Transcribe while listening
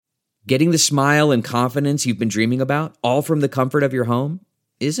Getting the smile and confidence you've been dreaming about, all from the comfort of your home,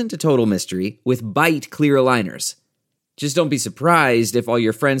 isn't a total mystery with Bite clear aligners. Just don't be surprised if all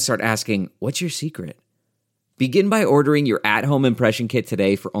your friends start asking, "What's your secret?" Begin by ordering your at-home impression kit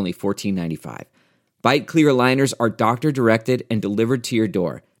today for only $14.95. Bite clear aligners are doctor-directed and delivered to your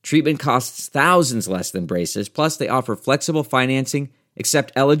door. Treatment costs thousands less than braces, plus they offer flexible financing,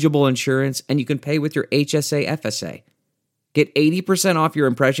 accept eligible insurance, and you can pay with your HSA FSA. Get 80% off your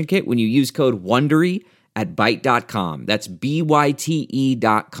impression kit when you use code WONDERY at Byte.com. That's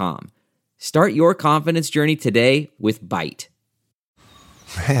BYTE.com. Start your confidence journey today with Byte.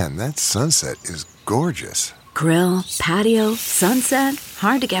 Man, that sunset is gorgeous. Grill, patio, sunset.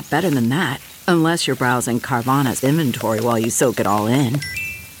 Hard to get better than that. Unless you're browsing Carvana's inventory while you soak it all in.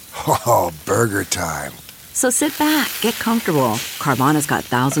 Oh, burger time. So sit back, get comfortable. Carvana's got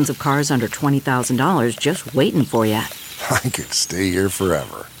thousands of cars under $20,000 just waiting for you. I could stay here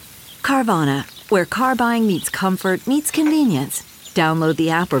forever. Carvana, where car buying meets comfort meets convenience. Download the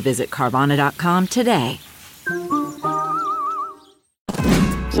app or visit Carvana.com today.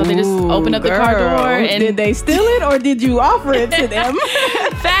 So they just opened up the car door and... Did they steal it or did you offer it to them?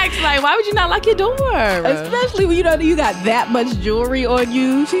 Facts, like, why would you not lock your door? Especially when you got that much jewelry on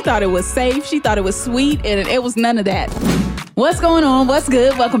you. She thought it was safe. She thought it was sweet, and it was none of that. What's going on? What's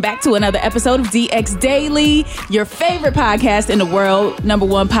good? Welcome back to another episode of DX Daily, your favorite podcast in the world,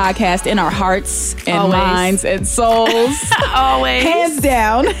 #1 podcast in our hearts and minds and souls. Always. Hands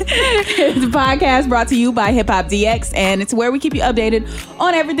down. The podcast brought to you by Hip Hop DX, and it's where we keep you updated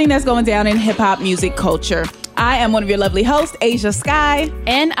on everything that's going down in hip hop music culture. I am one of your lovely hosts, Asia Sky.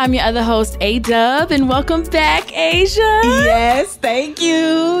 And I'm your other host, A-Dub. And welcome back, Asia. Yes, thank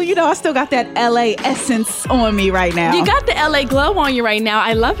you. You know, I still got that LA essence on me right now. You got the LA glow on you right now.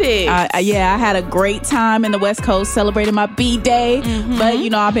 I love it. Yeah, I had a great time in the West Coast celebrating my B-Day. Mm-hmm. But, you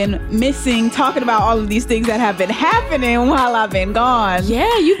know, I've been missing talking about all of these things that have been happening while I've been gone.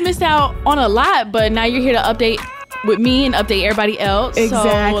 Yeah, you've missed out on a lot, but now you're here to update with me and update everybody else.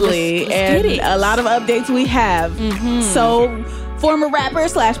 Exactly. So let's get it. A lot of updates we have. Mm-hmm. So former rapper /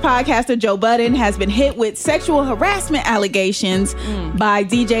 podcaster Joe Budden has been hit with sexual harassment allegations by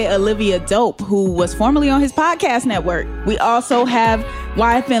DJ Olivia Dope, who was formerly on his podcast network. We also have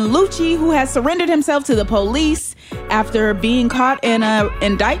YFN Lucci, who has surrendered himself to the police after being caught in an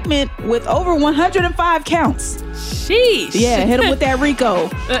indictment with over 105 counts. Sheesh. Yeah, hit him with that RICO.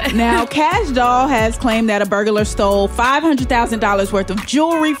 Now, Kash Doll has claimed that a burglar stole $500,000 worth of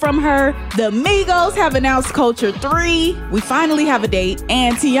jewelry from her. The Migos have announced Culture 3. We finally have a date.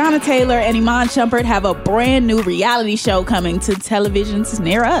 And Tiana Taylor and Iman Shumpert have a brand new reality show coming to televisions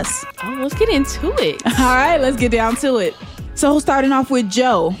near us. Oh, let's get into it. All right, let's get down to it. So starting off with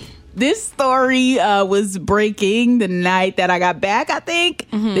Joe. This story was breaking the night that I got back, I think.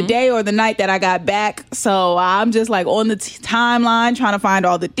 Mm-hmm. The day or the night that I got back. So I'm just like on the timeline trying to find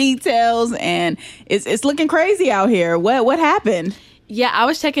all the details. And it's looking crazy out here. What happened? Yeah, I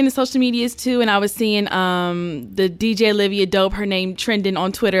was checking the social medias too, and I was seeing the DJ Olivia Dope, her name trending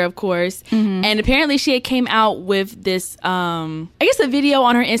on Twitter, of course. Mm-hmm. And apparently she had came out with this, I guess a video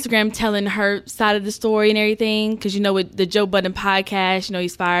on her Instagram telling her side of the story and everything. Because, you know, with the Joe Budden podcast, you know,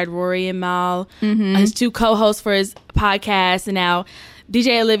 he's fired Rory and Mal, his two co-hosts for his podcast. And now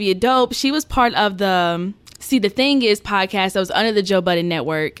DJ Olivia Dope, she was part of the... See, the Thing Is podcast that was under the Joe Budden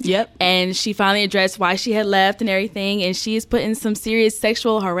network. Yep. And she finally addressed why she had left and everything. And she is putting some serious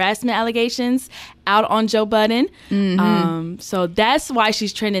sexual harassment allegations out on Joe Budden. Mm-hmm. So that's why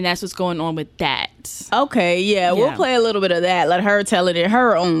she's trending. That's what's going on with that. Okay, yeah. We'll play a little bit of that. Let her tell it in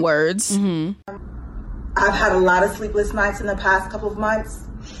her own words. Mm-hmm. I've had a lot of sleepless nights in the past couple of months.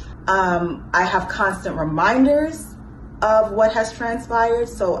 I have constant reminders of what has transpired.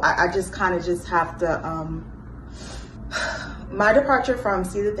 So I just kind of just have to... My departure from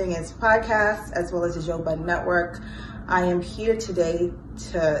See the Thing Is podcast, as well as the Joe Budden Network, I am here today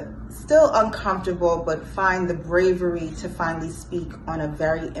to still uncomfortable, but find the bravery to finally speak on a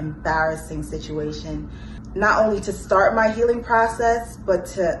very embarrassing situation. Not only to start my healing process, but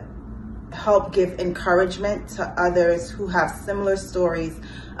to help give encouragement to others who have similar stories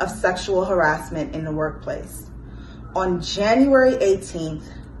of sexual harassment in the workplace. On January 18th,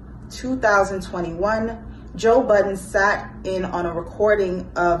 2021, Joe Budden sat in on a recording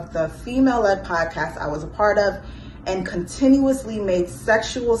of the female-led podcast I was a part of and continuously made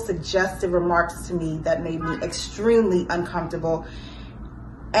sexual suggestive remarks to me that made me extremely uncomfortable,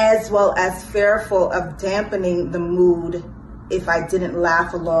 as well as fearful of dampening the mood if I didn't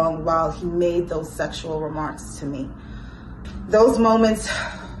laugh along while he made those sexual remarks to me. Those moments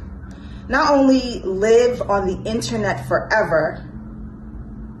not only live on the internet forever,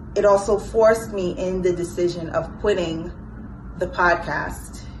 it also forced me in the decision of quitting the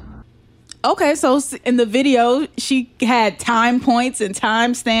podcast. Okay, so in the video, she had time points and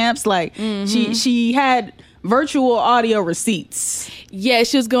time stamps. Like, she had virtual audio receipts. Yeah,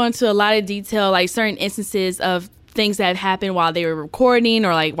 she was going into a lot of detail, like certain instances of things that happened while they were recording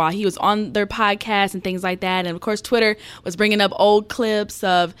or like while he was on their podcast and things like that. And of course, Twitter was bringing up old clips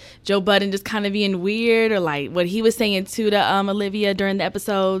of Joe Budden just kind of being weird or like what he was saying to the Olivia during the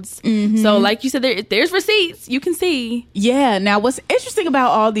episodes. So like you said, there's receipts you can see. Yeah. Now, what's interesting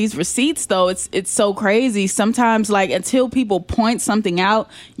about all these receipts, though, it's so crazy. Sometimes, like, until people point something out,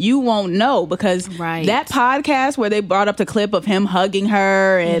 you won't know, because that podcast where they brought up the clip of him hugging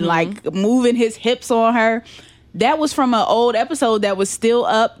her and like moving his hips on her, that was from an old episode that was still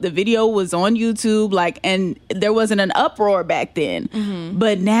up. The video was on YouTube, like, and there wasn't an uproar back then.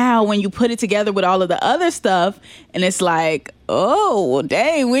 But now when you put it together with all of the other stuff, and it's like, oh, well,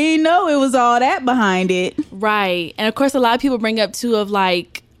 dang, we didn't know it was all that behind it. Right. And of course, a lot of people bring up too of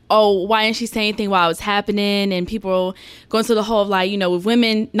like, oh, why didn't she say anything while it was happening? And people going to the whole of like, you know, with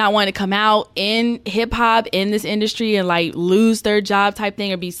women not wanting to come out in hip hop in this industry and like lose their job type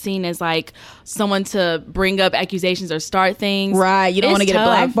thing or be seen as like someone to bring up accusations or start things. Right. You don't want to get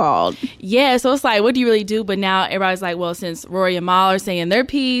blackballed. Yeah. So it's like, what do you really do? But now everybody's like, well, since Rory and Mal are saying their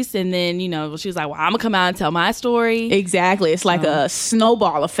piece, and then, you know, she was like, well, I'm gonna come out and tell my story. Exactly. It's like a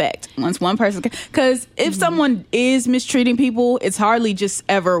snowball effect. Once one person, because if someone is mistreating people, it's hardly just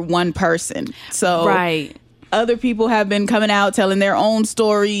ever one person. So other people have been coming out telling their own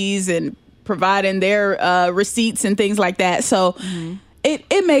stories and providing their receipts and things like that. So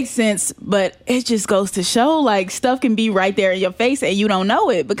it makes sense, but it just goes to show, like, stuff can be right there in your face and you don't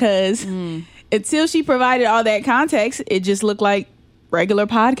know it, because until she provided all that context, it just looked like regular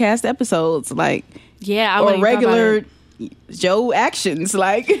podcast episodes, like, or regular Joe actions,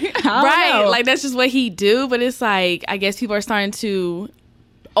 like, I don't know. Like, that's just what he do. But it's like, I guess people are starting to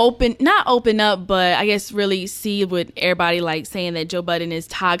not open up, but I guess really see with everybody like saying that Joe Budden is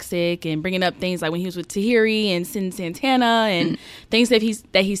toxic and bringing up things like when he was with Tahiri and Sin Santana and things that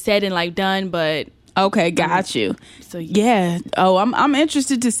he said and like done. But okay, got you. So yeah. Oh, I'm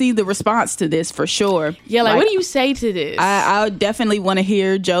interested to see the response to this for sure. Yeah, like what do you say to this? I definitely want to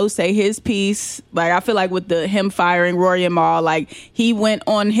hear Joe say his piece. Like, I feel like with him firing Rory and Mal, like, he went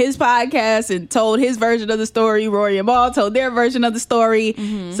on his podcast and told his version of the story. Rory and Mal told their version of the story.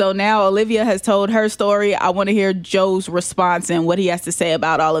 So now Olivia has told her story. I want to hear Joe's response and what he has to say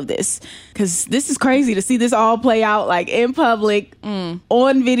about all of this, because this is crazy to see this all play out, like, in public,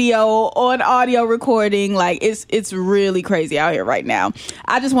 on video, on audio recording. Like, it's really crazy out here right now.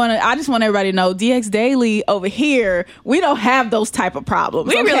 I just want everybody to know, DX Daily over here, we don't have those type of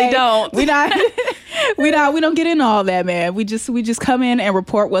problems. We really don't. We don't get into all that, man. We just come in and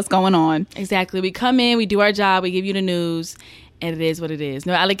report what's going on. Exactly. We come in, we do our job, we give you the news, and it is what it is.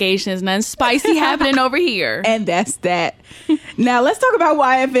 No allegations, nothing spicy happening over here. And that's that. Now, let's talk about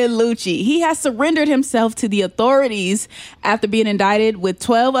YFN Lucci. He has surrendered himself to the authorities after being indicted with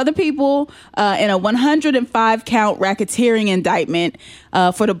 12 other people in a 105-count racketeering indictment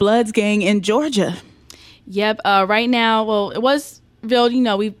for the Bloods gang in Georgia. Yep. Right now, well, it was revealed, you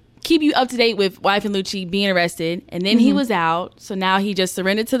know, we keep you up to date with YFN Lucci being arrested, and then he was out. So now he just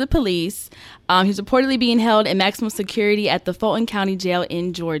surrendered to the police. He's reportedly being held in maximum security at the Fulton County Jail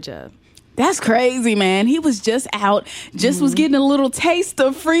in Georgia. That's crazy, man. He was just out, was getting a little taste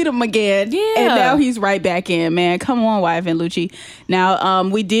of freedom again. Yeah. And now he's right back in, man. Come on, YFN Lucci. Now,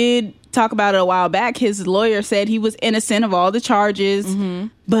 we did talk about it a while back. His lawyer said he was innocent of all the charges,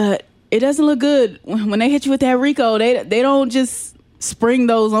 but it doesn't look good. When they hit you with that RICO, they don't just spring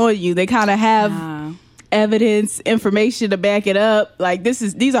those on you. They kind of have evidence, information to back it up. Like,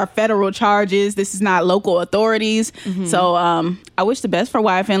 these are federal charges. This is not local authorities. So I wish the best for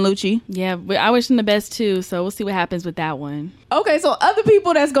YFN Lucci. Yeah, I wish him the best too. So we'll see what happens with that one. Okay, so other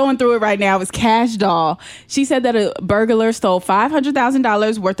people that's going through it right now is Kash Doll. She said that a burglar stole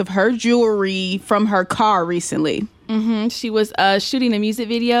 $500,000 worth of her jewelry from her car recently. She was shooting a music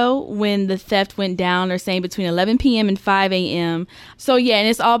video when the theft went down. They're saying between 11 p.m. and 5 a.m. So, yeah, and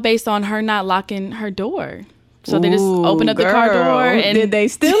it's all based on her not locking her door. So they just opened up the car door. And did they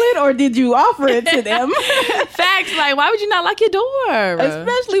steal it, or did you offer it to them? Facts. Like, why would you not lock your door?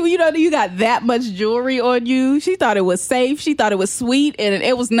 Especially when you got that much jewelry on you. She thought it was safe. She thought it was sweet, and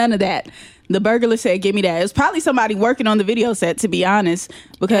it was none of that. The burglar said, give me that. It was probably somebody working on the video set, to be honest,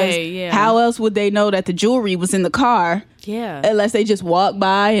 because how else would they know that the jewelry was in the car? Yeah. Unless they just walked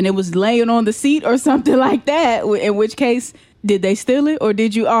by and it was laying on the seat or something like that, in which case, did they steal it or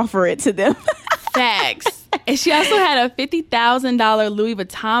did you offer it to them? Facts. And she also had a $50,000 Louis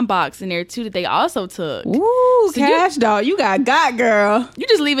Vuitton box in there too that they also took. Ooh, so Cash Doll, you got girl. You're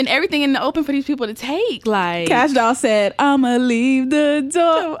just leaving everything in the open for these people to take. Like Cash Doll said, "I'ma leave the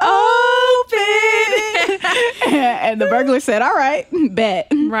door open," and the burglar said, "All right, bet."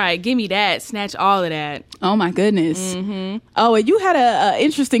 Right, give me that. Snatch all of that. Oh my goodness. Oh, and you had a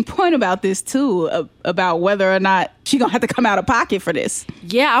interesting point about this too, about whether or not she gonna have to come out of pocket for this.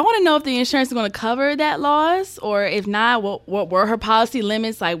 Yeah, I want to know if the insurance is going to cover that loss, or if not, what were her policy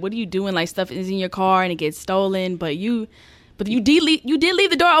limits? Like, what are you doing? Like, stuff is in your car and it gets stolen, but you did leave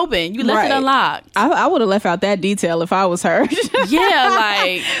the door open. You left it unlocked. I would have left out that detail if I was her. Yeah,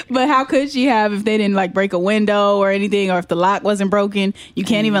 like. But how could she have if they didn't like break a window or anything, or if the lock wasn't broken? You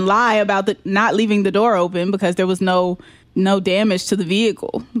can't even lie about not leaving the door open because there was no damage to the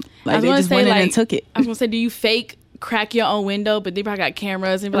vehicle. Like, they just went in and took it. I was gonna say, do you fake crack your own window, but they probably got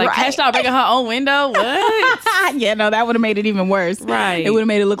cameras and be like, Cash Doll breaking her own window? What? Yeah, no, that would have made it even worse. Right. It would have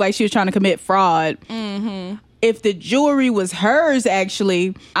made it look like she was trying to commit fraud. If the jewelry was hers,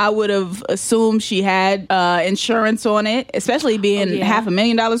 actually, I would have assumed she had insurance on it, especially being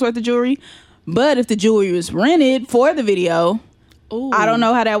 $500,000 worth of jewelry. But if the jewelry was rented for the video, I don't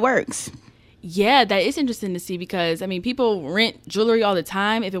know how that works. Yeah, that is interesting to see because, I mean, people rent jewelry all the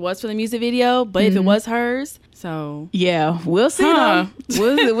time if it was for the music video, but if it was hers, so. Yeah, we'll see though.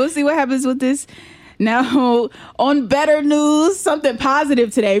 We'll see what happens with this. Now, on better news, something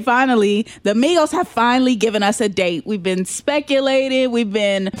positive today, finally, the Migos have finally given us a date. We've been speculating, we've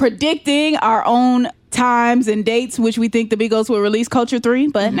been predicting our own times and dates which we think the Migos will release Culture 3,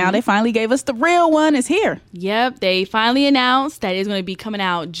 but now they finally gave us the real one. It's here. Yep, they finally announced that it's going to be coming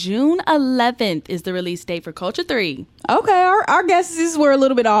out June 11th is the release date for Culture 3. Okay, our guesses were a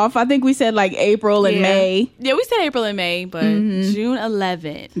little bit off. I think we said like April and May. Yeah, we said April and May, but June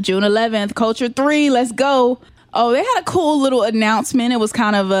 11th. June 11th, Culture 3, let's go. Oh, they had a cool little announcement. It was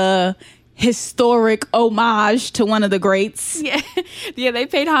kind of a historic homage to one of the greats. Yeah, they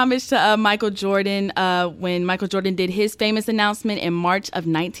paid homage to Michael Jordan when Michael Jordan did his famous announcement in March of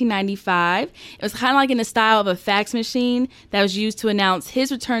 1995. It was kind of like in the style of a fax machine that was used to announce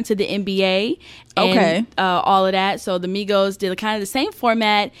his return to the NBA and all of that. So the Migos did kind of the same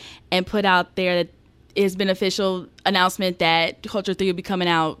format and put out there that it's been official announcement that Culture 3 will be coming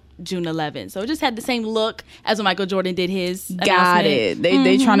out June 11th. So it just had the same look as when Michael Jordan did his Got it.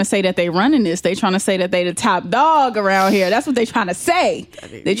 They trying to say that they running this. They trying to say that they the top dog around here. That's what they trying to say.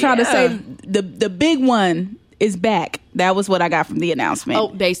 They trying to say the big one is back. That was what I got from the announcement. Oh,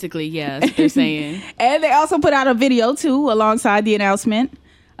 basically, yeah. That's what they're saying. And they also put out a video too alongside the announcement.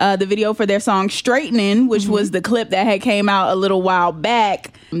 The video for their song Straightening, which was the clip that had came out a little while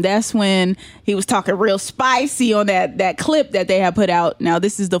back. That's when he was talking real spicy on that clip that they had put out. Now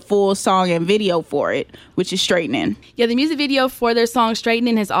this is the full song and video for it, which is Straightening. Yeah, the music video for their song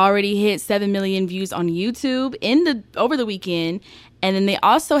Straightening has already hit 7 million views on YouTube over the weekend. And then they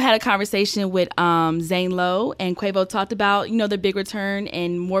also had a conversation with Zane Lowe, and Quavo talked about, their big return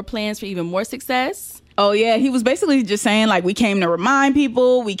and more plans for even more success. Oh, yeah. He was basically just saying, like, we came to remind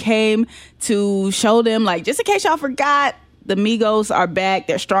people. We came to show them, like, just in case y'all forgot, the Migos are back.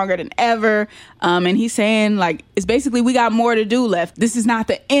 They're stronger than ever. And he's saying, like, it's basically we got more to do left. This is not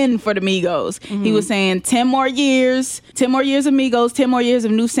the end for the Migos. He was saying 10 more years of Migos, 10 more years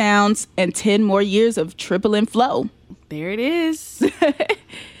of new sounds, and 10 more years of Triple and Flow. There it is.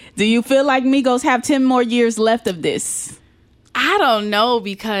 Do you feel like Migos have 10 more years left of this? I don't know,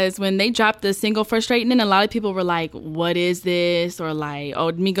 because when they dropped the single for Straightening, a lot of people were like, what is this? Or like,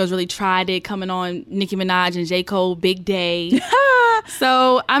 oh, Migos really tried it, coming on Nicki Minaj and J. Cole, Big Day.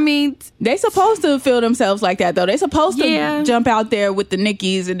 So, I mean, they supposed to feel themselves like that, though. They supposed to jump out there with the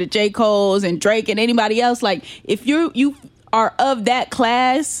Nickis and the J. Coles and Drake and anybody else. Like, if you are of that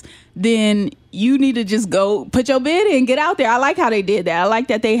class, then you need to just go put your bid in, get out there. I like how they did that. I like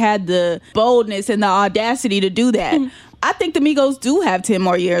that they had the boldness and the audacity to do that. I think the Migos do have 10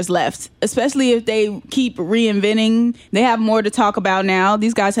 more years left, especially if they keep reinventing. They have more to talk about now.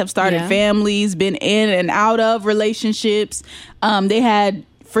 These guys have started families, been in and out of relationships. They had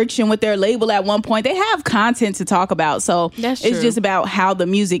friction with their label at one point. They have content to talk about. So it's just about how the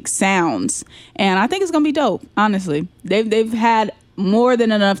music sounds. And I think it's going to be dope, honestly. They've had more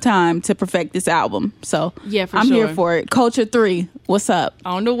than enough time to perfect this album. So I'm here for it. Culture 3, what's up?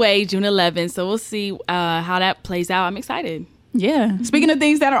 On the way, June 11th. So we'll see how that plays out. I'm excited. Yeah. Speaking of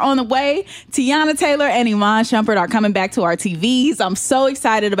things that are on the way, Tiana Taylor and Iman Shumpert are coming back to our TVs. I'm so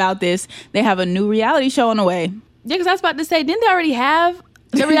excited about this. They have a new reality show on the way. Yeah, because I was about to say, didn't they already have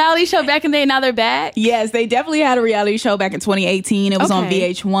The reality show back in the day, now they're back? Yes, they definitely had a reality show back in 2018. It was on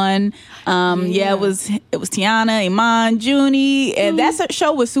VH1. It was Tiana, Iman, Junie, and that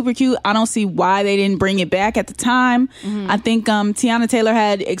show was super cute. I don't see why they didn't bring it back at the time. I think Tiana Taylor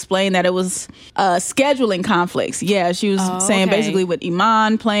had explained that it was scheduling conflicts. Yeah, she was saying basically with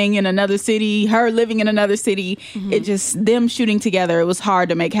Iman playing in another city, her living in another city, it just, them shooting together, it was hard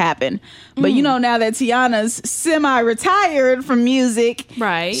to make happen. But you know, now that Tiana's semi-retired from music,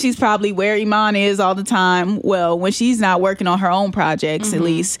 right, she's probably where Iman is all the time. Well, when she's not working on her own projects, at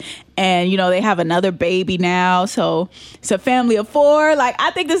least. And, you know, they have another baby now. So it's a family of 4. Like,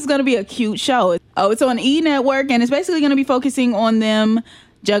 I think this is going to be a cute show. It's on E! Network, and it's basically going to be focusing on them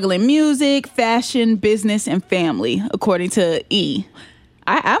juggling music, fashion, business, and family, according to E!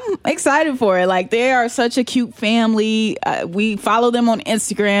 I'm excited for it. Like, they are such a cute family. We follow them on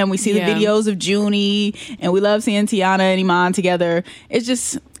Instagram. We see the videos of Junie, and we love seeing Tiana and Iman together. It's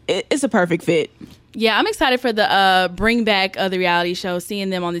just, it's a perfect fit. Yeah, I'm excited for the bring back of the reality show, seeing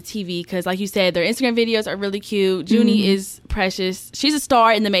them on the TV, because like you said, their Instagram videos are really cute. Junie is precious. She's a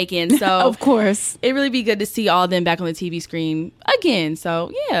star in the making, so of course it'd really be good to see all of them back on the TV screen again.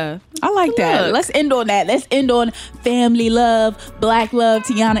 So yeah, I like that. Let's end on that. Let's end on family love, black love,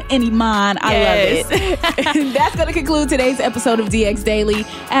 Tiana and Iman. I love it. That's going to conclude today's episode of DX Daily.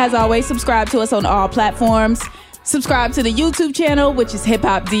 As always, subscribe to us on all platforms. Subscribe to the YouTube channel, which is Hip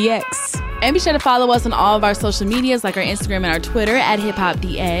Hop DX. And be sure to follow us on all of our social medias, like our Instagram and our Twitter at Hip Hop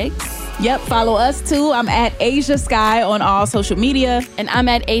DX. Yep, follow us too. I'm at Asia Sky on all social media. And I'm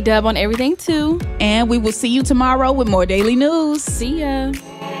at A-Dub on everything too. And we will see you tomorrow with more daily news. See ya.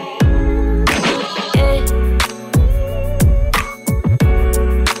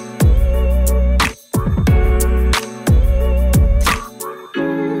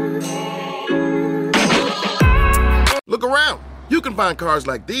 Look around. You can find cars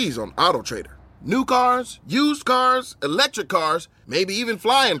like these on AutoTrader. New cars, used cars, electric cars, maybe even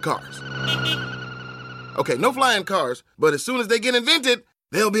flying cars. Okay, no flying cars, but as soon as they get invented,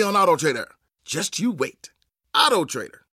 they'll be on AutoTrader. Just you wait. AutoTrader.